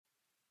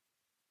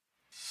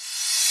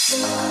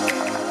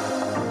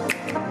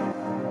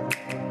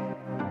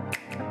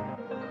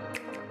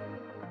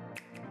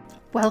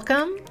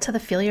Welcome to the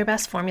Feel Your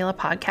Best Formula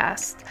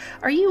podcast.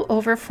 Are you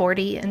over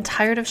 40 and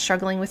tired of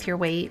struggling with your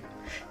weight?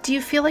 Do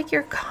you feel like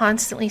you're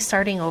constantly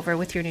starting over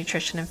with your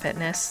nutrition and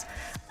fitness?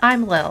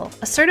 I'm Lil,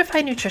 a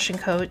certified nutrition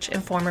coach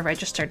and former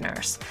registered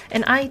nurse,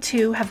 and I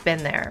too have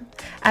been there.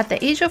 At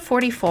the age of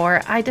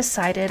 44, I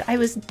decided I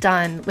was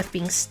done with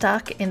being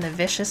stuck in the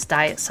vicious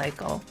diet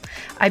cycle.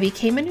 I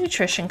became a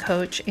nutrition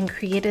coach and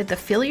created the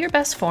Feel Your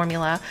Best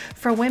Formula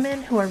for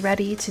women who are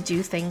ready to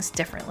do things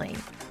differently.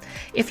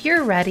 If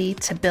you're ready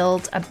to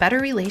build a better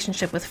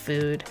relationship with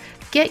food,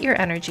 get your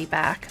energy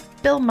back,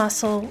 build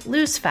muscle,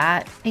 lose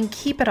fat, and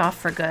keep it off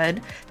for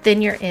good,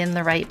 then you're in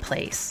the right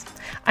place.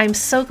 I'm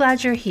so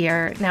glad you're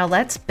here. Now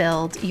let's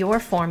build your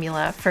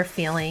formula for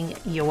feeling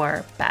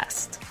your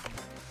best.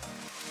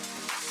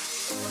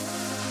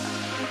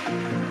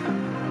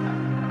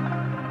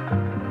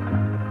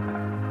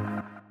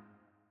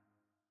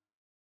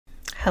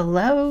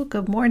 Hello,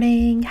 good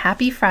morning,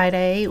 happy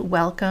Friday.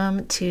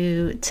 Welcome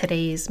to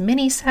today's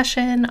mini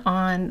session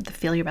on the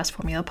Feel Your Best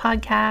Formula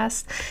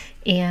podcast.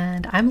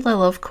 And I'm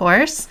Lil, of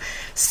course.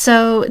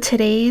 So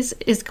today's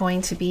is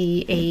going to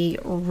be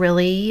a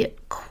really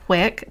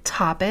quick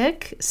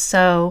topic.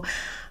 So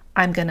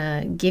I'm going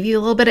to give you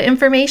a little bit of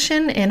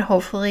information and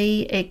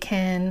hopefully it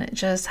can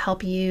just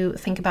help you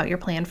think about your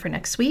plan for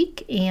next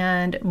week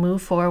and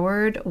move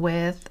forward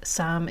with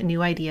some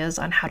new ideas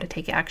on how to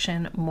take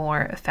action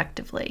more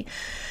effectively.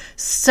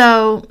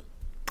 So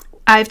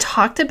I've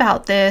talked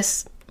about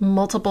this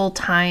multiple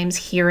times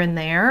here and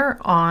there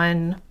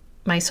on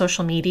my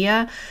social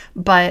media,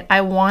 but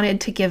I wanted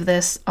to give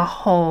this a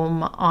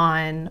home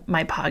on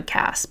my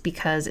podcast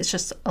because it's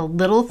just a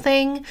little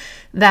thing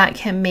that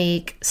can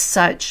make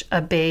such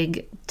a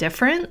big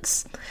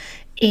difference.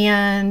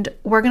 And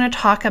we're going to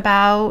talk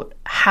about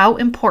how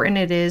important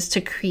it is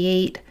to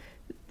create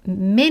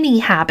mini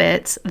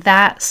habits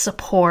that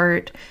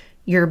support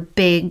your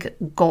big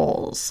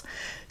goals.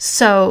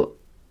 So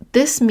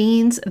this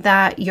means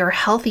that your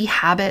healthy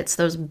habits,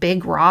 those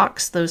big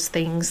rocks, those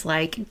things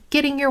like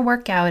getting your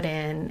workout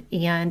in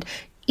and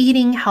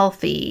eating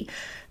healthy,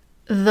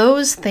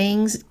 those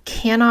things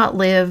cannot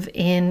live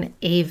in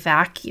a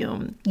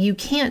vacuum. You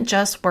can't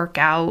just work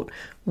out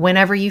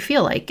whenever you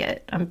feel like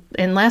it,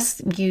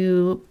 unless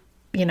you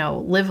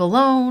live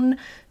alone,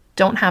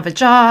 don't have a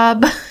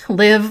job,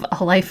 live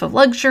a life of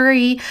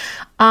luxury.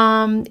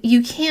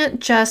 You can't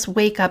just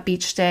wake up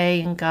each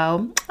day and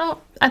go, oh,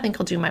 I think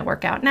I'll do my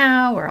workout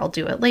now, or I'll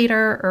do it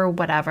later, or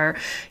whatever.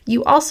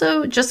 You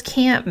also just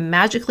can't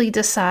magically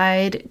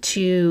decide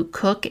to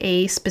cook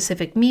a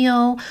specific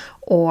meal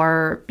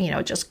or,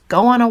 just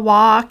go on a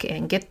walk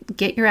and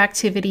get your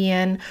activity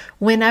in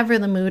whenever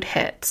the mood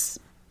hits.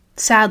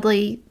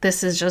 Sadly,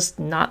 this is just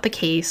not the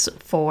case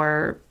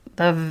for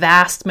the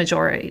vast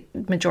majority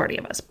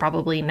of us.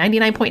 Probably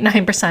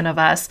 99.9% of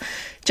us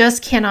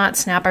just cannot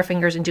snap our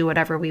fingers and do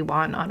whatever we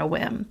want on a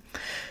whim.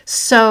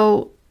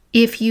 So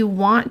if you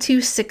want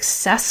to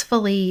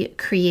successfully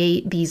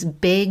create these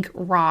big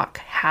rock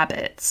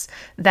habits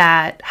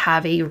that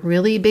have a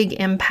really big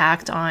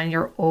impact on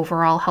your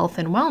overall health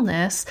and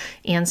wellness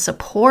and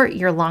support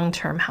your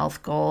long-term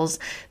health goals,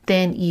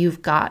 then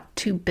you've got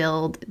to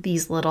build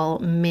these little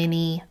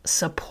mini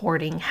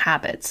supporting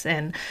habits.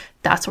 And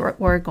that's what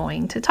we're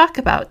going to talk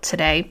about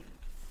today.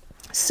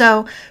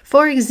 So,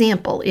 for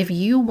example, if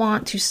you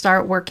want to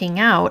start working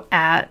out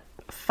at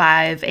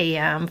 5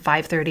 a.m.,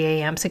 5:30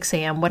 a.m., 6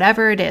 a.m.,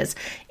 whatever it is.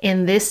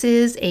 And this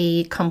is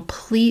a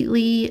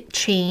completely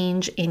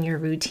change in your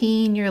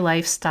routine, your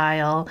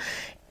lifestyle,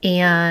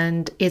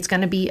 and it's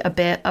going to be a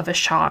bit of a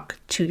shock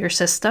to your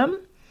system.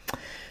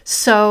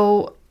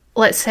 So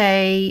let's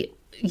say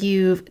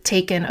you've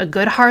taken a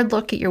good hard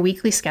look at your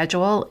weekly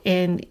schedule,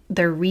 and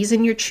the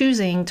reason you're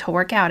choosing to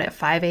work out at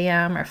 5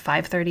 a.m. or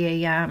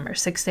 5:30 a.m. or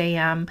 6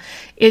 a.m.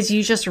 is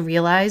you just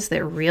realize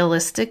that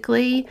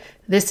realistically,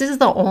 this is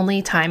the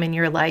only time in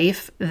your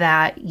life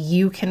that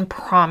you can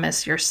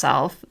promise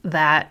yourself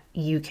that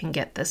you can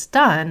get this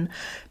done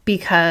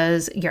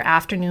because your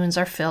afternoons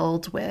are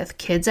filled with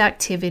kids'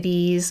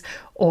 activities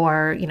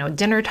or,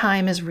 dinner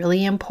time is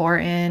really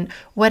important,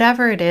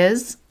 whatever it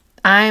is.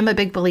 I'm a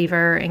big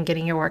believer in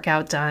getting your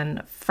workout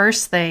done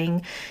first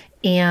thing,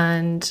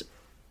 and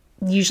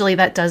usually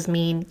that does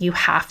mean you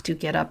have to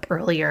get up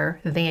earlier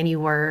than you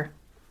were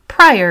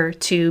prior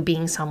to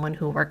being someone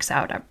who works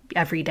out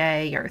every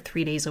day or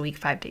 3 days a week,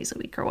 5 days a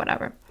week, or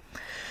whatever.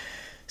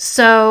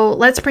 So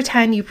let's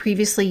pretend you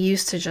previously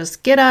used to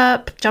just get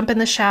up, jump in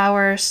the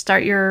shower,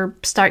 start your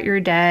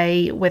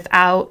day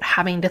without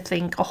having to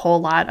think a whole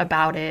lot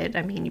about it.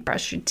 I mean, you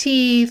brush your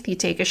teeth, you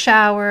take a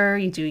shower,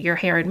 you do your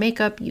hair and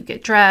makeup, you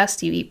get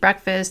dressed, you eat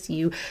breakfast,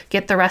 you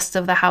get the rest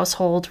of the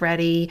household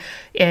ready,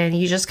 and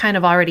you just kind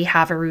of already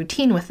have a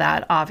routine with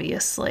that,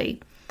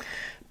 obviously.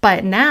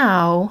 But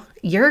now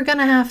you're going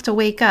to have to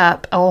wake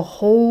up a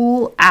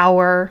whole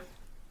hour,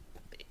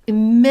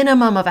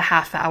 minimum of a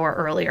half hour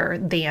earlier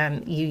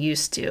than you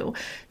used to,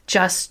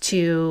 just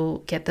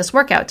to get this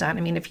workout done. I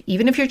mean,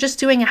 even if you're just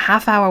doing a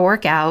half-hour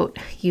workout,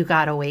 you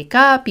got to wake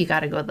up, you got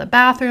to go to the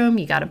bathroom,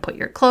 you got to put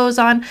your clothes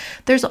on.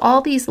 There's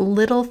all these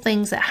little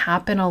things that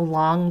happen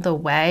along the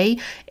way.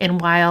 And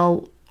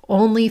while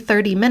only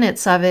 30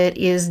 minutes of it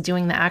is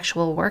doing the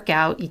actual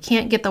workout, you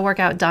can't get the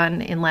workout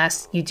done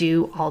unless you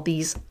do all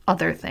these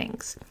other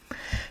things.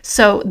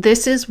 So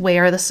this is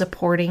where the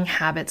supporting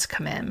habits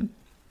come in.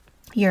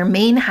 Your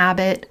main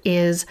habit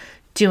is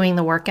doing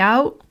the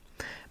workout,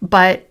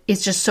 but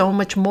it's just so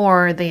much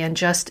more than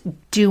just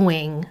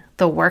doing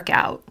the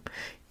workout.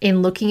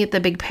 In looking at the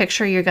big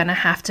picture, you're going to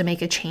have to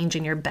make a change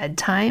in your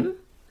bedtime.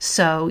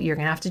 So you're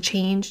going to have to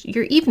change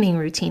your evening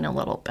routine a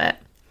little bit.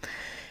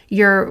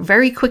 You're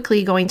very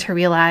quickly going to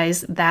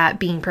realize that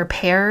being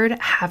prepared,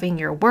 having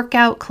your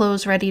workout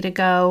clothes ready to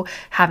go,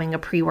 having a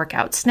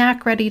pre-workout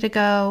snack ready to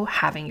go,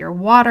 having your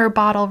water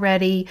bottle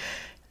ready,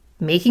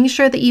 making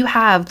sure that you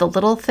have the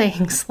little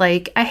things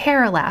like a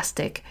hair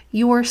elastic,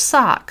 your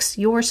socks,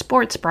 your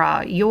sports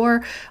bra,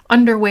 your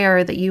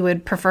underwear that you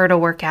would prefer to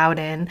work out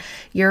in,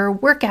 your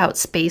workout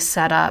space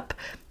setup.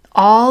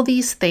 All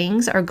these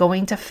things are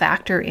going to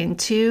factor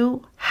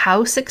into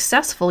how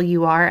successful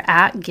you are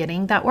at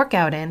getting that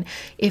workout in.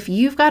 If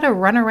you've got to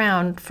run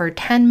around for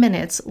 10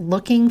 minutes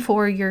looking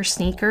for your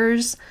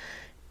sneakers,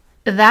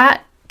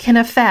 that can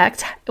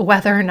affect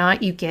whether or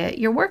not you get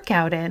your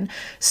workout in.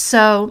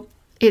 So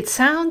it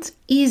sounds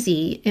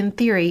easy in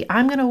theory.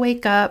 I'm going to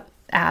wake up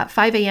at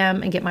 5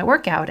 a.m. and get my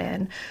workout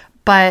in,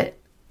 but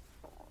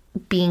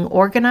being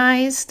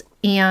organized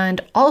and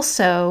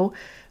also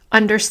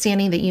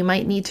understanding that you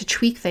might need to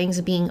tweak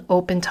things, being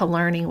open to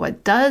learning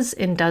what does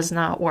and does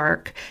not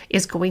work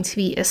is going to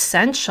be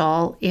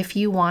essential if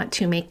you want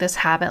to make this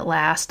habit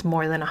last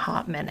more than a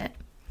hot minute.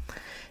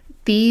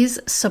 These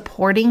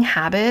supporting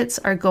habits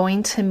are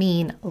going to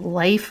mean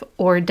life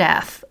or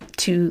death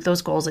to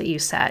those goals that you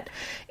set.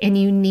 And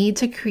you need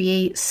to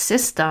create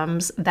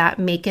systems that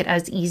make it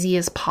as easy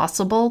as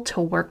possible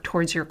to work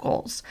towards your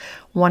goals.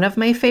 One of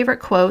my favorite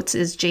quotes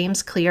is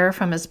James Clear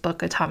from his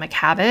book Atomic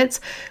Habits,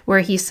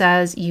 where he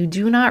says, "You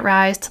do not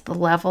rise to the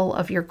level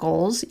of your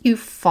goals, you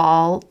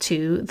fall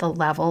to the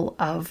level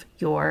of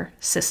your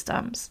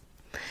systems."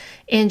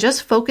 And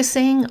just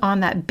focusing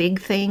on that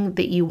big thing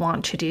that you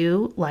want to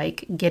do,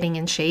 like getting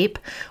in shape,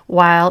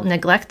 while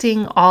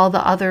neglecting all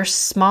the other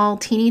small,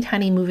 teeny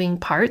tiny moving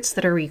parts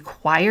that are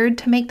required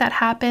to make that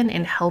happen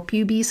and help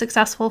you be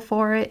successful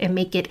for it and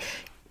make it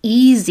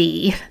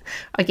easy.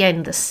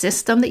 Again, the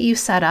system that you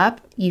set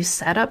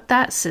up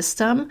that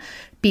system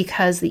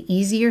because the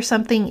easier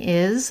something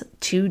is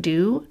to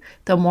do,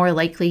 the more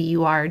likely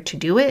you are to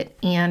do it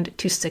and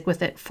to stick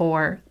with it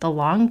for the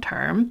long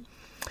term.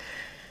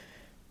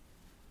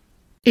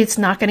 It's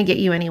not going to get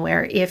you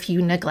anywhere if you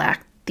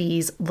neglect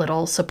these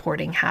little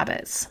supporting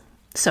habits.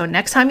 So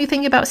next time you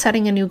think about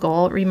setting a new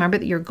goal, remember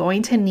that you're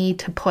going to need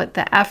to put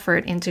the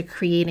effort into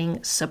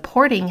creating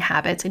supporting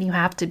habits, and you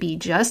have to be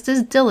just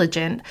as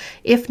diligent,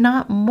 if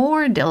not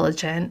more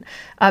diligent,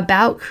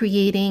 about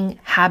creating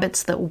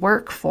habits that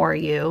work for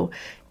you.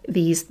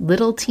 These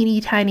little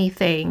teeny tiny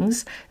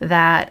things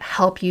that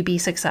help you be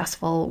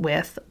successful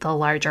with the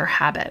larger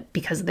habit,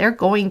 because they're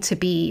going to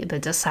be the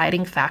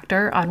deciding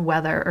factor on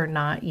whether or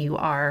not you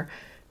are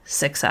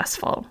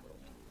successful.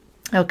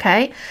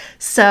 Okay,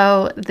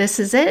 so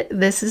this is it.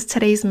 This is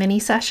today's mini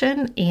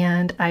session,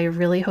 and I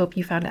really hope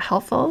you found it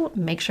helpful.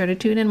 Make sure to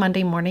tune in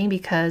Monday morning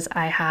because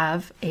I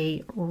have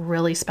a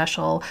really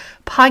special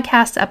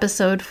podcast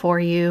episode for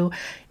you,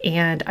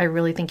 and I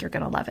really think you're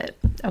going to love it.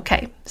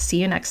 Okay,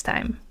 see you next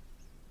time.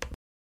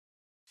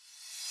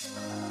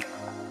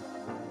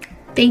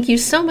 Thank you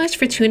so much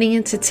for tuning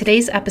into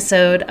today's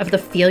episode of the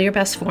Feel Your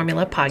Best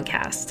Formula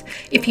podcast.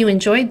 If you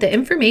enjoyed the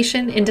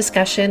information and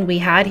discussion we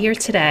had here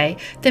today,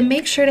 then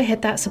make sure to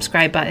hit that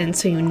subscribe button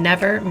so you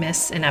never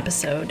miss an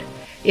episode.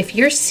 If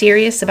you're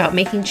serious about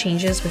making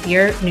changes with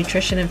your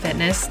nutrition and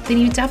fitness, then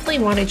you definitely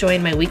want to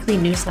join my weekly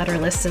newsletter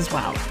list as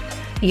well.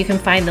 You can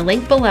find the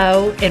link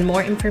below and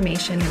more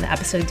information in the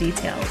episode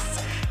details.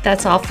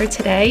 That's all for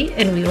today,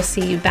 and we will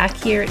see you back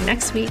here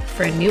next week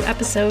for a new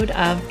episode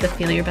of the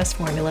Feel Your Best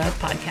Formula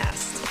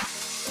podcast.